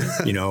be good,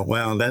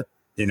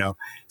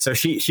 So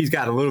she's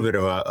got a little bit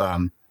of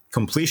a,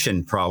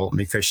 completion problem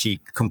because she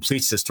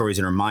completes the stories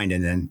in her mind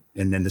and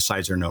then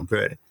decides they're no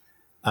good.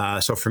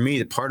 So for me,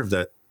 the part of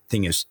the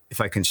thing is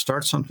if I can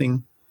start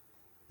something,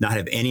 not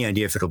have any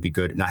idea if it'll be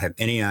good, not have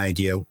any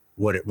idea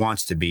what it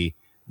wants to be,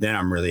 then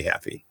I'm really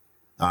happy.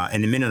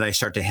 And the minute I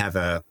start to have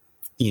a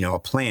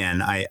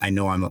plan, I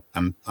know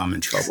I'm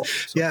in trouble.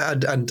 So. Yeah,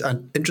 and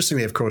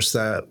interestingly, of course,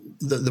 the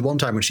one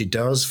time when she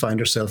does find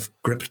herself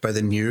gripped by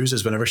the news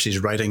is whenever she's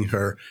writing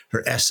her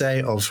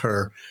essay of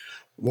her.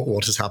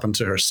 What has happened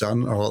to her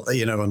son,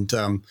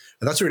 and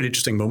that's a really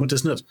interesting moment,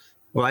 isn't it?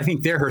 Well, I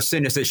think her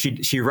sin is that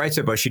she writes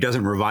it, but she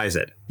doesn't revise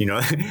it,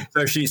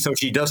 so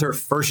she does her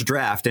first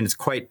draft, and it's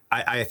quite.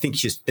 I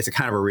think it's a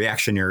kind of a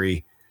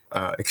reactionary,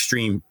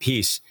 extreme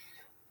piece,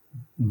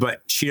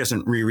 but she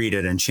doesn't reread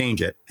it and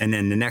change it, and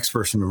then the next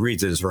person who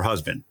reads it is her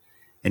husband,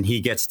 and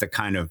he gets the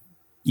kind of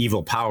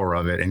evil power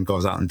of it and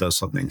goes out and does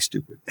something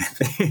stupid.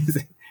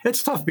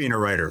 It's tough being a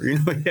writer, you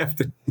have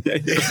to.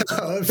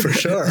 Yeah, for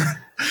sure.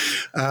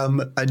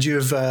 And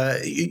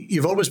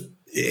you've always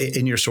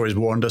in your stories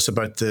warned us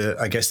about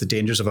the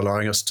dangers of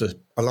allowing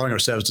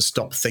ourselves to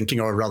stop thinking,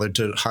 or rather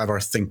to have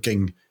our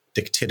thinking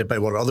dictated by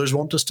what others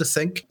want us to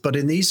think. But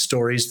in these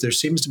stories, there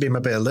seems to be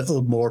maybe a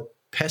little more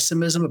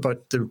pessimism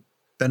about the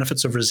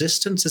benefits of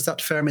resistance. Is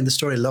that fair? The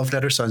story Love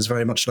Letter sounds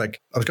very much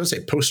like, I was going to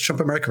say post-Trump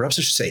America, perhaps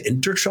I should say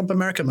inter-Trump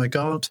America. My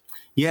God.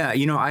 Yeah,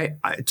 I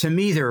to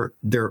me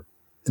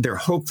they're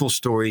hopeful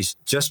stories.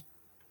 Just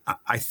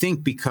I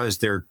think because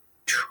they're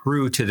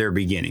true to their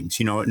beginnings.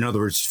 In other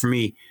words, for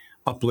me,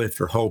 uplift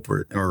or hope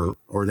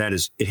or that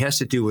is, it has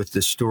to do with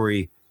the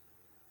story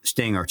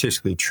staying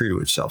artistically true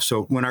to itself.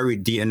 So when I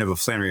read the end of a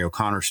Flannery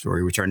O'Connor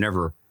story, which are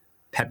never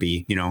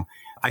peppy,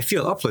 I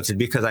feel uplifted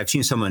because I've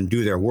seen someone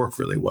do their work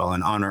really well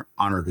and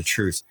honor the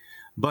truth.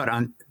 But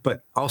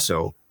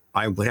also,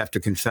 I would have to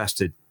confess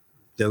that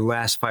the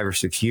last 5 or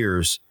 6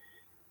 years,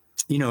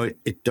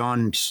 it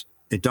dawns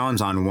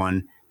on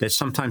one that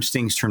sometimes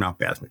things turn out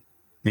badly.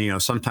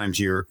 And, sometimes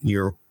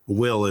your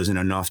will isn't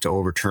enough to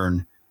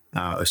overturn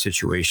a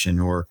situation,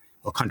 or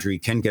a country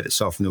can get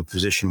itself into a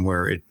position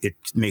where it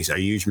makes a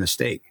huge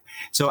mistake.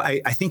 So I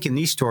think in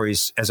these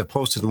stories, as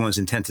opposed to the ones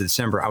in 10th of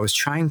December, I was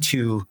trying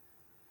to,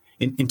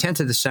 in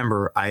 10th of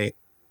December, I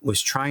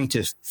was trying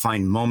to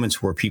find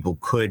moments where people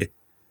could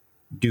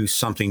do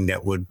something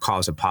that would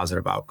cause a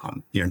positive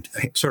outcome,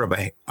 sort of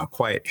a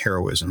quiet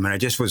heroism. And I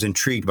just was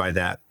intrigued by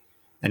that.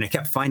 And I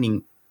kept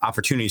finding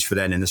opportunities for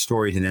that in the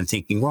stories, and then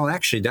thinking, well,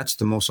 actually, that's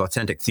the most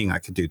authentic thing I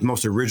could do. The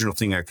most original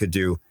thing I could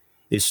do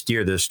is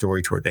steer the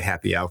story toward the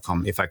happy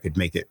outcome if I could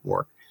make it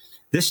work.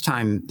 This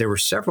time, there were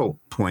several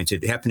points.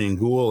 It happened in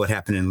Ghoul, it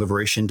happened in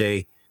Liberation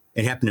Day,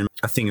 it happened in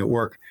A Thing at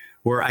Work,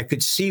 where I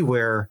could see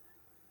where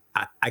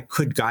I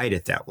could guide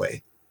it that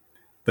way.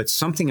 But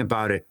something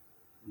about it,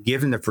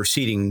 given the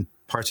preceding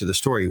parts of the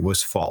story,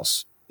 was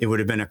false. It would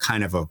have been a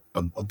kind of a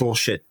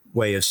bullshit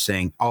way of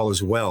saying all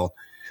is well,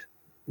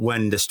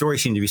 when the story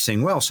seemed to be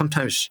saying, well,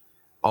 sometimes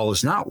all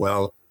is not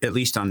well, at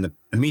least on the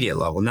immediate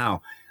level.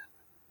 Now,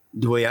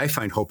 the way I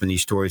find hope in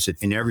these stories,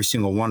 that in every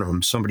single one of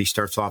them, somebody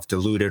starts off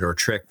deluded or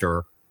tricked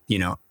or,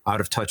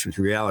 out of touch with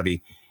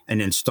reality,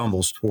 and then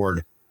stumbles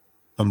toward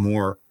a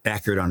more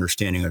accurate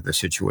understanding of the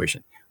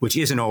situation, which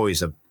isn't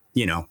always a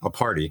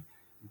party.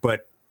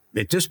 But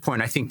at this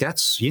point, I think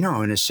that's, in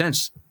a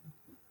sense,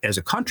 as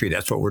a country,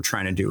 that's what we're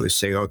trying to do, is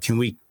say, oh, can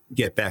we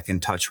get back in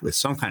touch with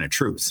some kind of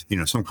truth,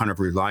 some kind of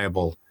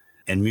reliable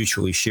and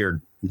mutually shared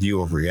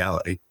view of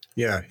reality.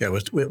 Yeah.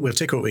 We'll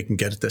take what we can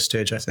get at this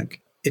stage, I think.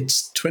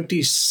 It's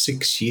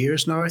 26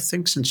 years now, I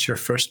think, since your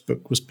first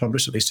book was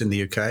published, at least in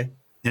the UK.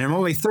 And I'm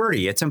only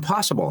 30. It's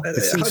impossible.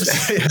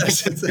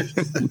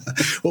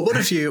 Well, what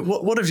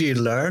have you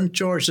learned,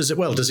 George? Does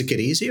it get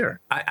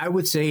easier? I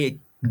would say it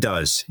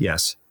does,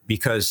 yes.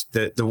 Because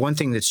the one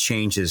thing that's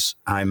changed is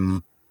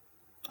I've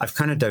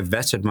kind of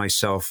divested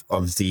myself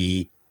of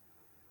the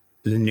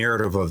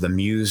narrative of the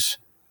muse,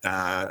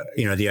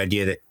 the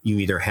idea that you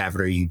either have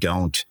it or you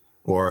don't,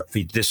 or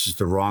this is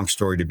the wrong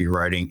story to be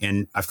writing.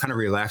 And I've kind of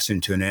relaxed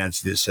into an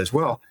attitude that says,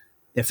 well,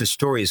 if a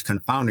story is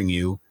confounding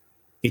you,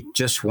 it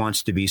just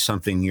wants to be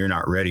something you're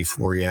not ready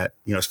for yet.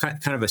 It's kind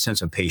of a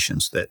sense of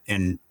patience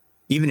and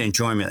even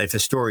enjoyment. If a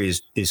story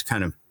is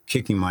kind of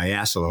kicking my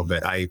ass a little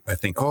bit, I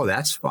think, oh,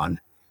 that's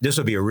fun. This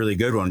will be a really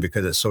good one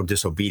because it's so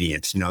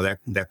disobedient,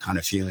 that kind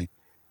of feeling.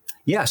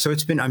 Yeah. So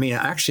it's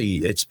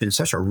been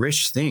such a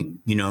rich thing,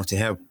 to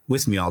have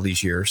with me all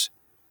these years.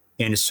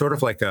 And it's sort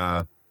of like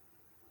a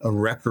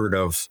record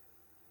of,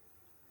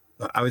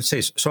 I would say,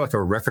 it's sort of like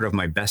a record of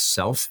my best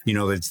self.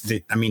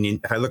 If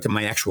I look at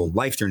my actual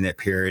life during that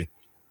period,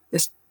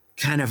 it's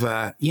kind of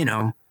a,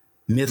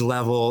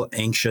 mid-level,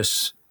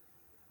 anxious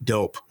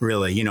dope,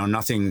 really,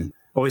 nothing,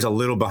 always a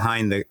little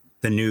behind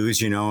the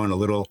news, and a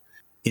little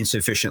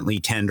insufficiently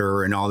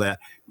tender and all that.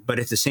 But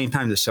at the same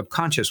time, the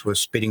subconscious was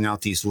spitting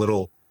out these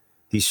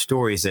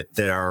stories that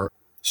are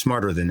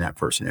smarter than that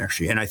person,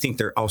 actually. And I think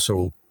they're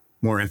also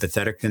more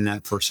empathetic than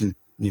that person,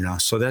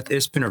 so that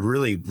it's been a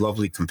really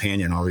lovely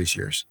companion all these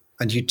years.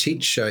 And you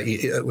teach,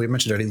 we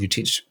mentioned earlier, you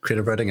teach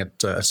creative writing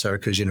at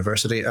Syracuse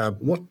University.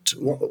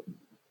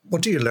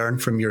 What do you learn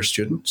from your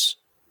students?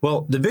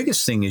 Well, the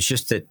biggest thing is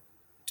just that,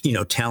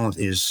 talent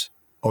is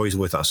always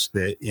with us.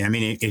 As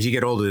you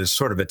get older, there's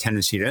sort of a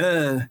tendency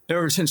to,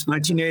 ever since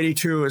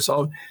 1982, it's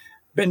all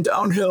been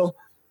downhill.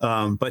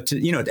 But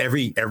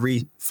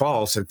every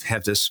fall, so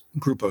have this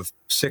group of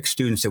 6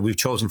 students that we've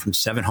chosen from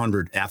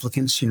 700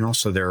 applicants,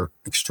 so they're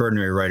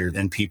extraordinary writers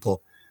and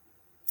people.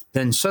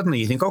 Then suddenly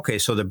you think, okay,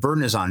 so the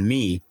burden is on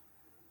me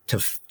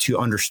to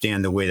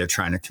understand the way they're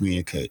trying to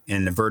communicate,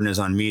 and the burden is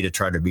on me to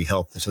try to be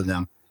helpful to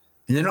them.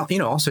 And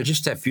then, also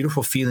just that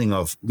beautiful feeling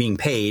of being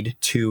paid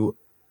to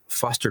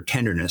foster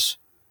tenderness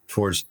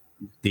towards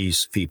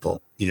these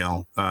people,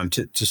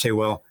 to say,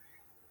 well,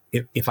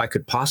 if I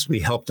could possibly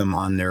help them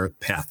on their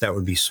path, that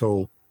would be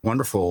so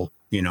wonderful,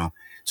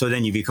 So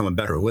then you become a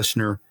better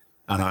listener.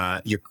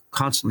 You're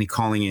constantly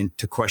calling in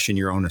to question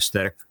your own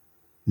aesthetic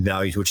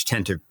values, which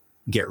tend to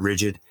get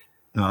rigid.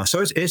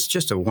 So it's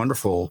just a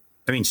wonderful,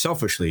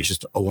 selfishly, it's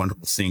just a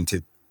wonderful thing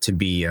to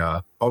be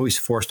always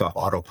forced off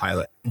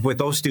autopilot. With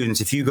those students,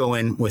 if you go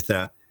in with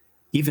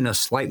even a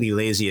slightly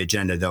lazy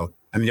agenda, though,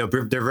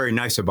 they're very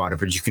nice about it,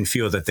 but you can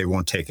feel that they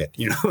won't take it,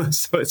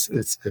 So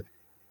it's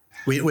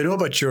We know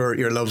about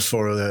your love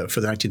for the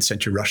 19th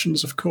century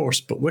Russians, of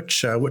course, but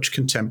which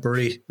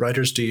contemporary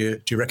writers do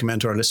you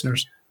recommend to our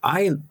listeners?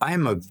 I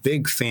am a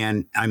big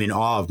fan. I'm in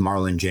awe of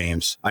Marlon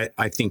James.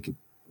 I think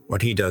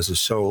what he does is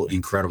so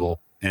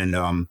incredible, and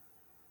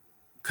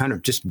kind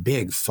of just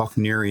big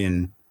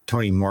Faulknerian,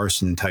 Toni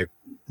Morrison type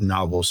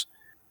novels.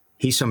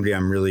 He's somebody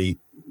I'm really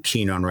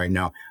keen on right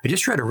now. I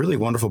just read a really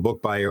wonderful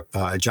book by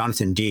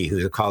Jonathan Dee,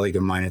 who's a colleague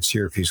of mine at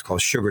Syracuse,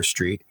 called Sugar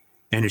Street.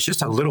 And it's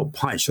just a little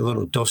punch, a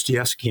little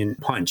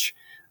Dostoevskian punch.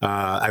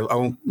 I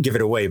won't give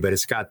it away, but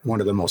it's got one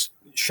of the most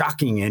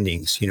shocking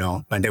endings,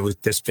 and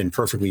that's been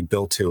perfectly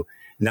built to.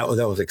 And that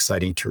was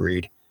exciting to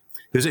read.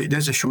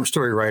 There's a short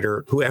story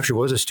writer who actually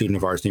was a student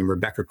of ours named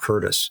Rebecca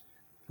Curtis,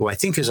 who I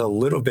think is a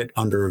little bit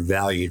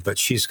undervalued, but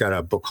she's got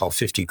a book called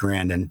 50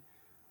 Grand and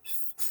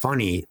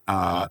funny,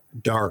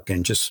 dark,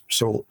 and just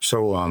so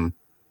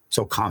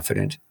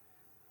confident.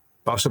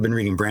 I've also been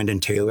reading Brandon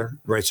Taylor,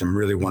 writes some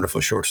really wonderful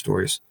short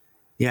stories.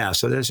 Yeah,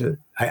 so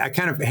I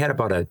kind of had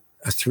about a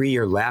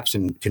 3-year lapse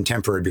in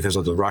contemporary because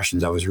of the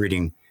Russians. I was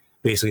reading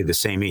basically the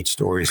same 8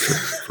 stories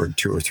for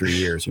 2 or 3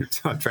 years.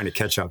 So I'm trying to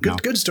catch up now.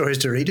 Good stories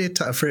to read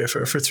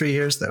for 3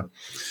 years, though.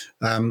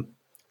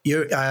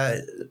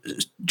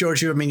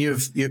 George,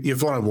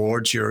 you've won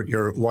awards.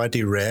 You're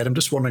widely read. I'm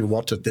just wondering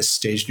what at this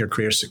stage in your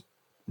career,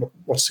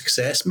 what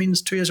success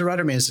means to you as a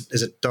writer. I mean, is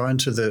it down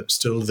to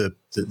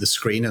the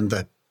screen and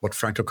what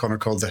Frank O'Connor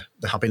called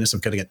the happiness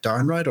of getting it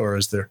down right, or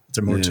is there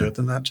more to it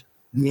than that?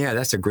 Yeah,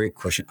 that's a great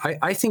question.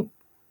 I think,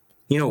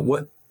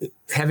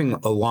 having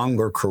a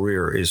longer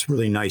career is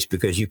really nice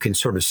because you can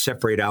sort of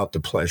separate out the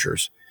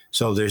pleasures.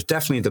 So there's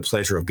definitely the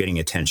pleasure of getting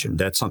attention.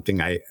 That's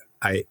something I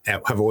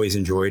have always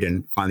enjoyed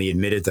and finally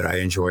admitted that I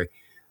enjoy.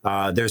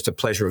 There's the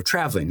pleasure of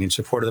traveling in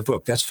support of the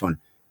book. That's fun.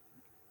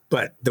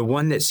 But the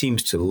one that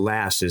seems to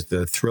last is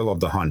the thrill of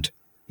the hunt.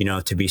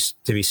 To be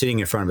sitting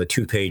in front of a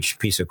 2-page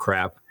piece of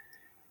crap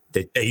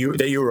that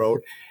you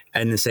wrote,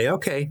 and then say,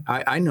 okay,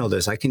 I know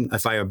this. I can,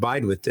 if I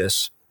abide with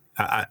this,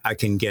 I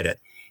can get it.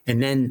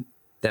 And then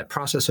that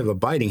process of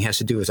abiding has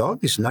to do with all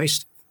these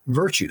nice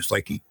virtues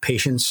like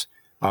patience,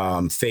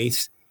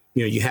 faith.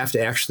 You have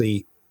to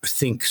actually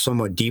think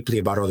somewhat deeply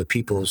about other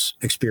people's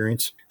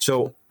experience.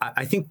 So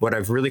I think what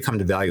I've really come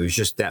to value is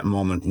just that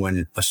moment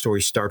when a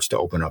story starts to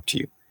open up to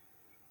you.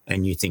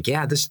 And you think,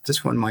 yeah,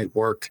 this one might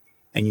work.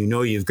 And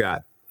you've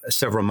got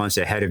several months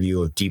ahead of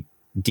you of deep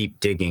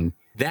digging.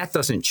 That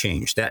doesn't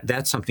change.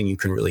 That's something you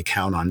can really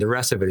count on. The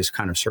rest of it is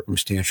kind of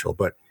circumstantial.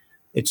 But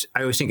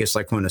I always think it's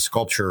like when a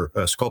sculptor,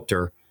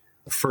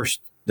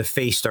 first the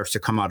face starts to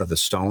come out of the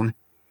stone.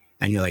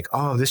 And you're like,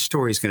 oh, this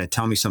story is going to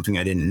tell me something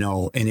I didn't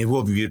know. And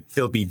it'll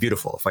be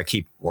beautiful if I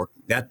keep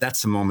working.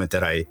 That's the moment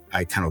that I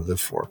kind of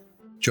live for.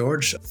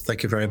 George,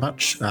 thank you very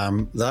much.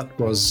 That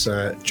was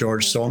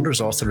George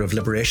Saunders, author of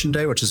Liberation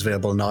Day, which is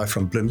available now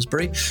from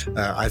Bloomsbury.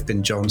 I've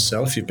been John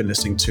Self. You've been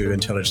listening to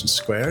Intelligence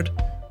Squared.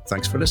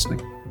 Thanks for listening.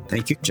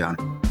 Thank you, John.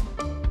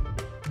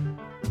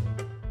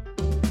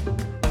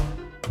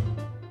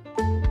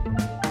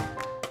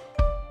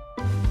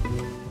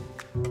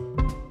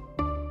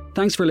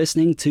 Thanks for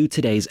listening to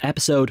today's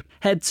episode.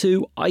 Head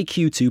to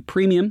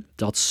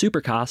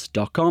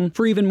iq2premium.supercast.com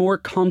for even more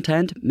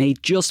content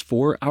made just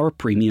for our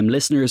premium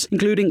listeners,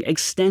 including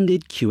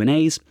extended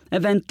Q&As,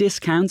 event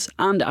discounts,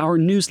 and our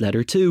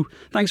newsletter too.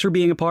 Thanks for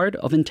being a part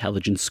of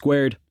Intelligence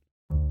Squared.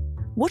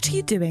 What are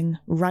you doing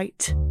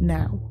right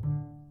now?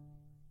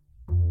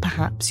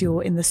 Perhaps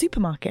you're in the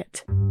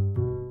supermarket.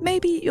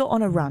 Maybe you're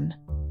on a run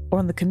or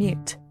on the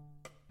commute.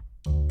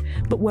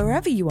 But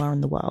wherever you are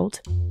in the world,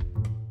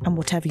 and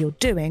whatever you're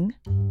doing,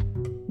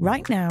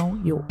 right now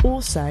you're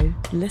also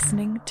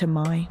listening to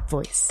my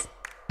voice.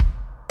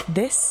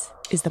 This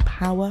is the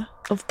power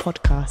of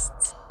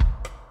podcasts.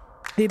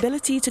 The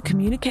ability to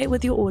communicate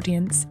with your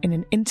audience in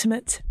an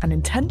intimate and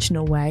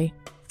intentional way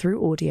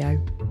through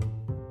audio.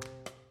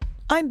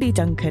 I'm Bea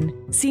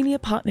Duncan, Senior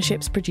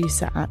Partnerships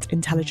Producer at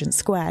Intelligence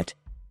Squared.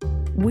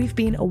 We've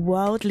been a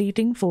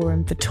world-leading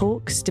forum for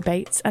talks,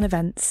 debates and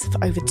events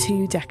for over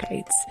 2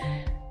 decades.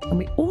 And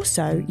we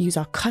also use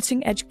our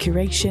cutting-edge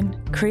curation,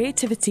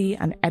 creativity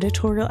and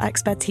editorial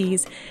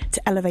expertise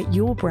to elevate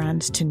your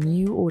brand to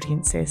new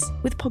audiences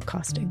with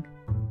podcasting.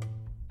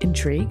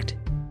 Intrigued?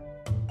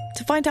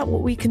 To find out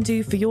what we can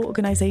do for your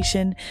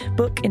organisation,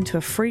 book into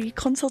a free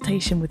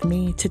consultation with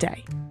me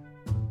today.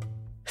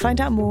 Find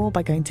out more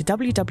by going to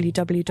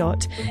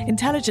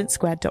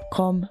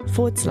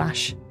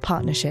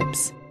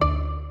www.intelligencesquared.com/partnerships.